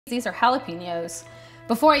These are jalapenos.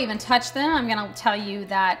 Before I even touch them, I'm gonna tell you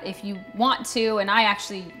that if you want to, and I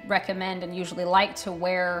actually recommend and usually like to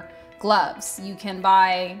wear gloves. You can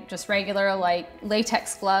buy just regular like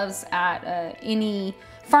latex gloves at any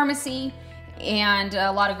pharmacy and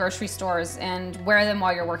a lot of grocery stores, and wear them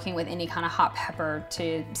while you're working with any kind of hot pepper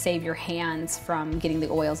to save your hands from getting the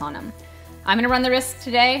oils on them. I'm gonna run the risk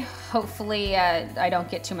today. Hopefully I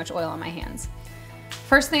don't get too much oil on my hands.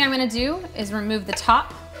 First thing I'm gonna do is remove the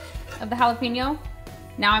top of the jalapeno.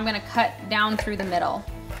 Now I'm gonna cut down through the middle.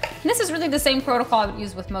 And this is really the same protocol I would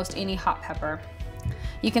use with most any hot pepper.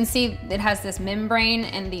 You can see it has this membrane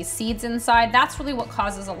and these seeds inside. That's really what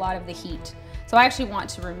causes a lot of the heat. So I actually want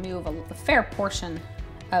to remove a fair portion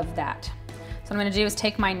of that. So what I'm gonna do is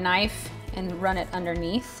take my knife and run it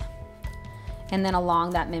underneath and then along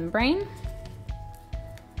that membrane.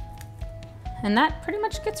 And that pretty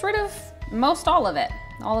much gets rid of most all of it,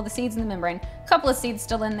 all of the seeds in the membrane. A couple of seeds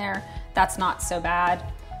still in there, that's not so bad.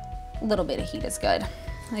 A little bit of heat is good.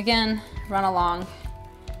 Again, run along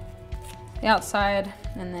the outside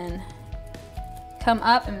and then come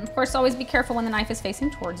up, and of course always be careful when the knife is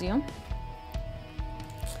facing towards you.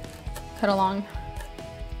 Cut along.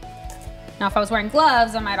 Now if I was wearing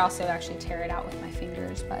gloves, I might also actually tear it out with my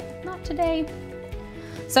fingers, but not today.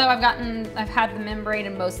 So I've had the membrane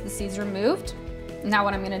and most of the seeds removed. Now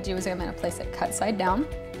what I'm gonna do is I'm gonna place it cut side down,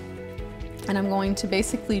 and I'm going to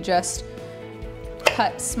basically just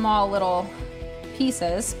cut small little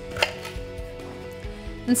pieces.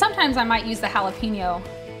 And sometimes I might use the jalapeno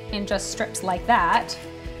in just strips like that,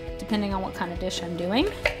 depending on what kind of dish I'm doing.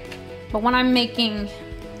 But when I'm making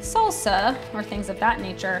salsa or things of that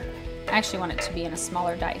nature, I actually want it to be in a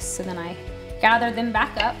smaller dice. So then I gather them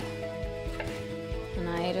back up and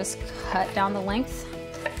I just cut down the length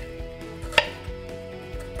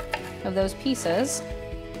of those pieces.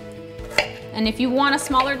 And if you want a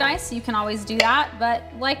smaller dice, you can always do that. But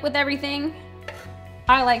like with everything,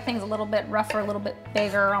 I like things a little bit rougher, a little bit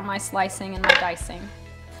bigger on my slicing and my dicing.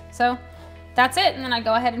 So that's it. And then I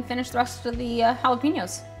go ahead and finish the rest of the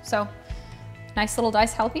jalapenos. So nice little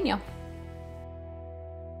diced jalapeno.